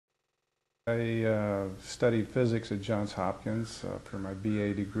I studied physics at Johns Hopkins for my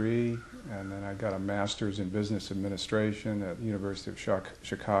BA degree, and then I got a master's in business administration at the University of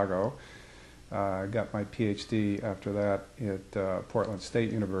Chicago. I got my PhD after that at Portland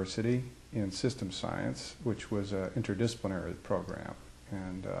State University in systems science, which was an interdisciplinary program.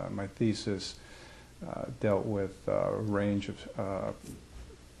 And my thesis dealt with a range of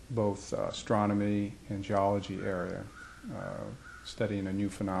both astronomy and geology area, studying a new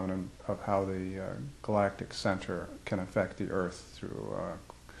phenomenon of how the galactic center can affect the Earth through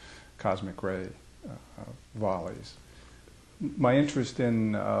cosmic ray volleys. My interest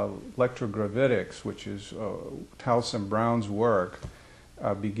in electrogravitics, which is Towson Brown's work,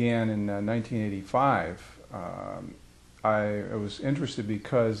 began in 1985. I was interested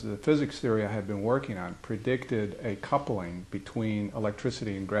because the physics theory I had been working on predicted a coupling between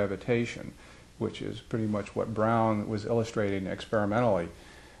electricity and gravitation, which is pretty much what Brown was illustrating experimentally.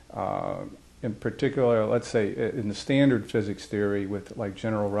 In particular, let's say in the standard physics theory with like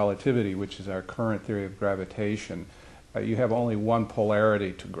general relativity, which is our current theory of gravitation, you have only one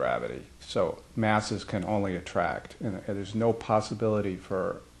polarity to gravity. So masses can only attract, and there's no possibility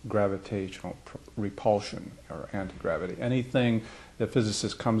for gravitational repulsion or anti-gravity. Anything that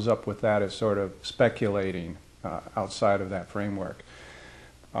physicists comes up with that is sort of speculating outside of that framework.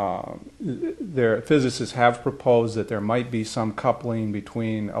 Physicists have proposed that there might be some coupling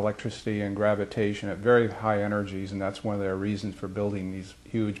between electricity and gravitation at very high energies, and that's one of their reasons for building these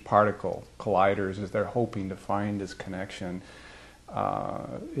huge particle colliders, is they're hoping to find this connection.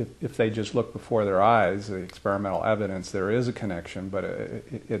 If they just look before their eyes, the experimental evidence, there is a connection, but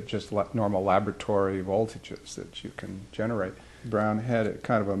it just normal laboratory voltages that you can generate. Brown had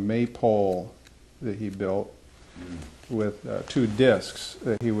kind of a maypole that he built with two disks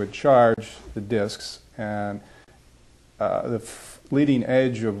that he would charge the disks, and the leading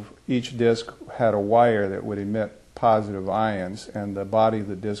edge of each disk had a wire that would emit positive ions, and the body of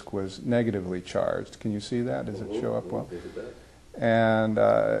the disk was negatively charged. Can you see that? Does it show up well? And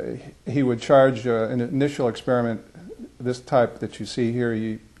he would charge an initial experiment, this type that you see here,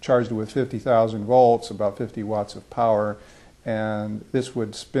 he charged it with 50,000 volts, about 50 watts of power, and this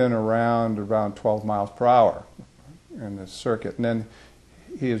would spin around 12 miles per hour in the circuit. And then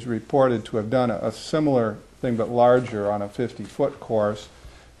he is reported to have done a similar thing but larger on a 50-foot course,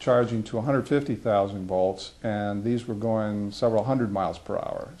 charging to 150,000 volts, and these were going several hundred miles per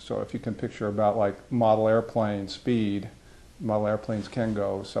hour. So if you can picture about like model airplane speed, model airplanes can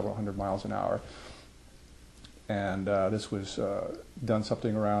go several hundred miles an hour. And this was done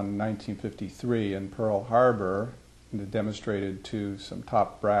something around 1953 in Pearl Harbor, and it demonstrated to some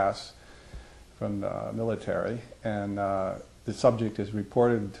top brass from the military, and the subject is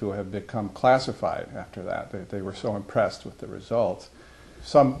reported to have become classified after that. They were so impressed with the results.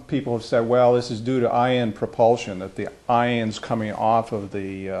 Some people have said, well, this is due to ion propulsion, that the ions coming off of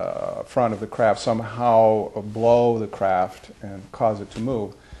the front of the craft somehow blow the craft and cause it to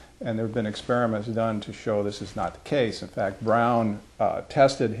move. And there have been experiments done to show this is not the case. In fact, Brown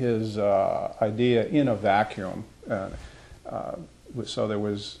tested his idea in a vacuum. So there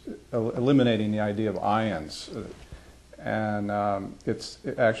was eliminating the idea of ions. And it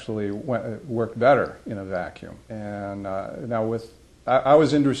actually worked better in a vacuum. And now I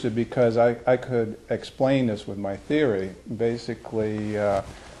was interested because I could explain this with my theory, basically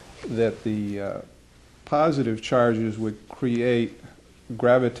that the positive charges would create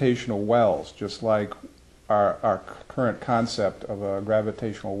gravitational wells, just like our current concept of a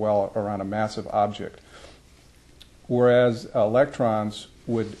gravitational well around a massive object. Whereas electrons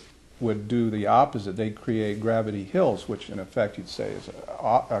would do the opposite. They create gravity hills, which in effect you'd say is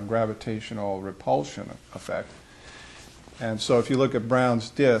a gravitational repulsion effect. And so if you look at Brown's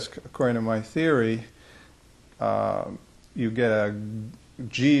disk, according to my theory, you get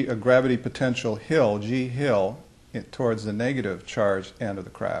a gravity potential hill, G hill, towards the negative charged end of the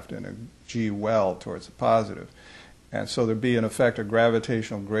craft, and a G well towards the positive. And so there'd be, in effect, a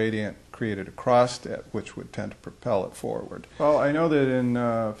gravitational gradient created across it, which would tend to propel it forward. Well, I know that in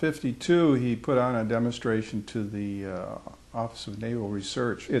 '52 he put on a demonstration to the Office of Naval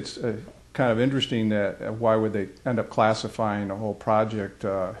Research. It's kind of interesting that why would they end up classifying the whole project,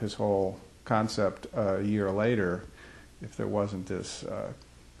 his whole concept, a year later, if there wasn't this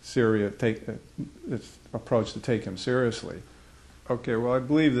this approach to take him seriously. Okay, well, I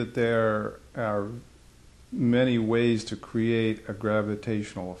believe that there are many ways to create a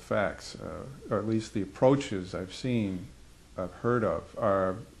gravitational effects, or at least the approaches I've heard of,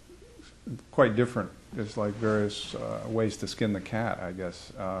 are quite different. There's like various ways to skin the cat, I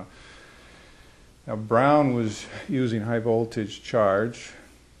guess. Now, Brown was using high voltage charge,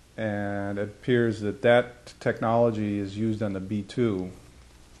 and it appears that that technology is used on the B-2.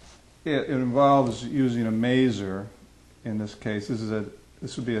 It involves using a maser. In this case,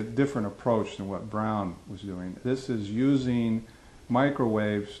 this would be a different approach than what Brown was doing. This is using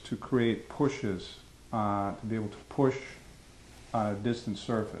microwaves to create pushes, to be able to push on a distant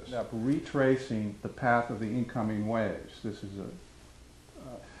surface, retracing the path of the incoming waves. This is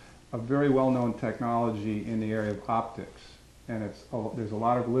a very well-known technology in the area of optics, and there's a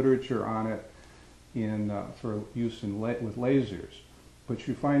lot of literature on it for use with lasers. But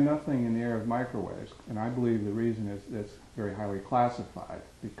you find nothing in the area of microwaves, and I believe the reason is it's very highly classified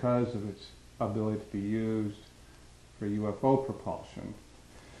because of its ability to be used for UFO propulsion.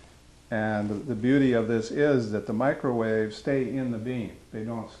 And the beauty of this is that the microwaves stay in the beam. They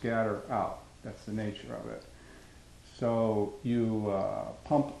don't scatter out. That's the nature of it. So you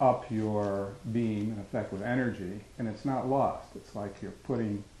pump up your beam, in effect, with energy, and it's not lost. It's like you're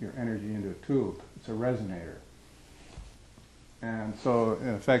putting your energy into a tube. It's a resonator. And so, in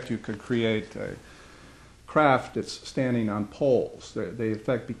effect, you could create a craft that's standing on poles. They, in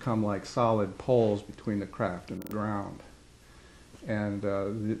effect, become like solid poles between the craft and the ground. And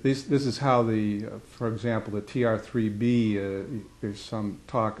this is how for example, the TR-3B, there's some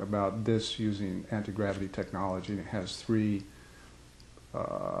talk about this using anti-gravity technology, and it has 3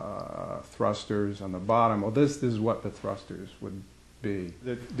 thrusters on the bottom. Well, this is what the thrusters would be.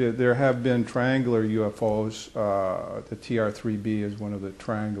 There have been triangular UFOs. The TR-3B is one of the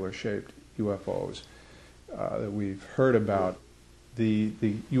triangular-shaped UFOs that we've heard about. The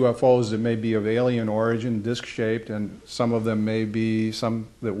UFOs that may be of alien origin, disc-shaped, and some of them may be some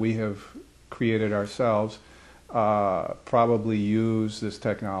that we have created ourselves, probably use this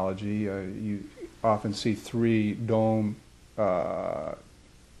technology. You often see 3 domes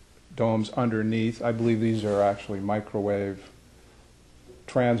underneath. I believe these are actually microwave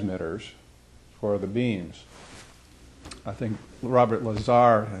transmitters for the beams. I think Robert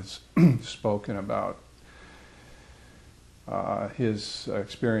Lazar has spoken about his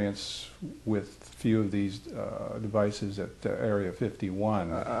experience with a few of these devices at Area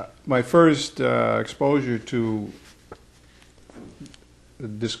 51. My first exposure to the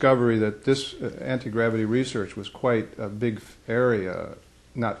discovery that this anti-gravity research was quite a big area,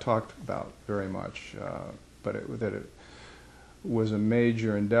 not talked about very much, but that it was a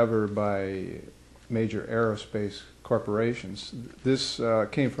major endeavor by major aerospace corporations. This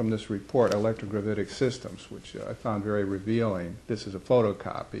came from this report, Electrogravitic Systems, which I found very revealing. This is a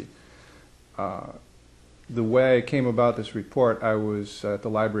photocopy. The way I came about this report, I was at the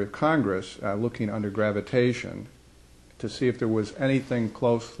Library of Congress looking under gravitation to see if there was anything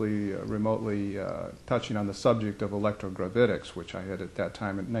closely, remotely touching on the subject of electrogravitics, which I had at that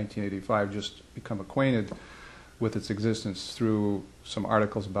time in 1985 just become acquainted with its existence through some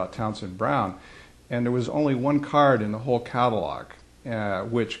articles about Townsend Brown. And there was only one card in the whole catalog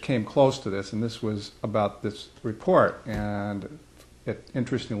which came close to this, and this was about this report. And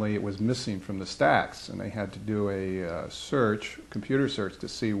interestingly, it was missing from the stacks, and they had to do a search, computer search, to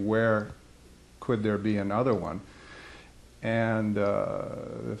see where could there be another one. And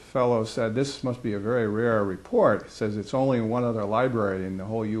the fellow said, this must be a very rare report. It says it's only in one other library in the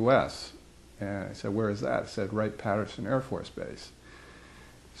whole U.S. And I said, where is that? It said Wright-Patterson Air Force Base.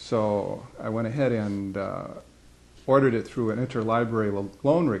 So I went ahead and ordered it through an interlibrary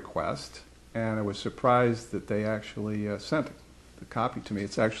loan request, and I was surprised that they actually sent the copy to me.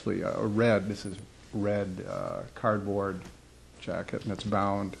 It's actually this is red cardboard jacket, and it's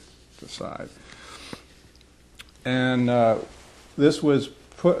bound to the side. And this was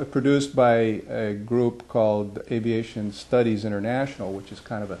produced by a group called Aviation Studies International, which is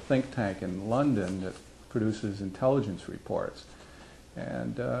kind of a think tank in London that produces intelligence reports.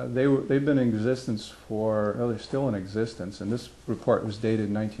 And they've been in existence they're still in existence, and this report was dated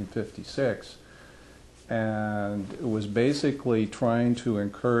in 1956. And it was basically trying to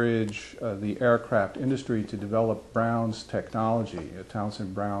encourage the aircraft industry to develop Brown's technology,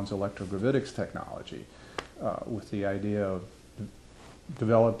 Townsend Brown's electrogravitics technology, with the idea of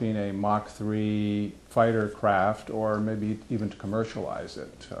developing a Mach 3 fighter craft, or maybe even to commercialize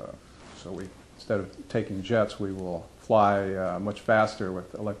it. So instead of taking jets, we will fly much faster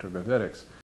with electrogravitics.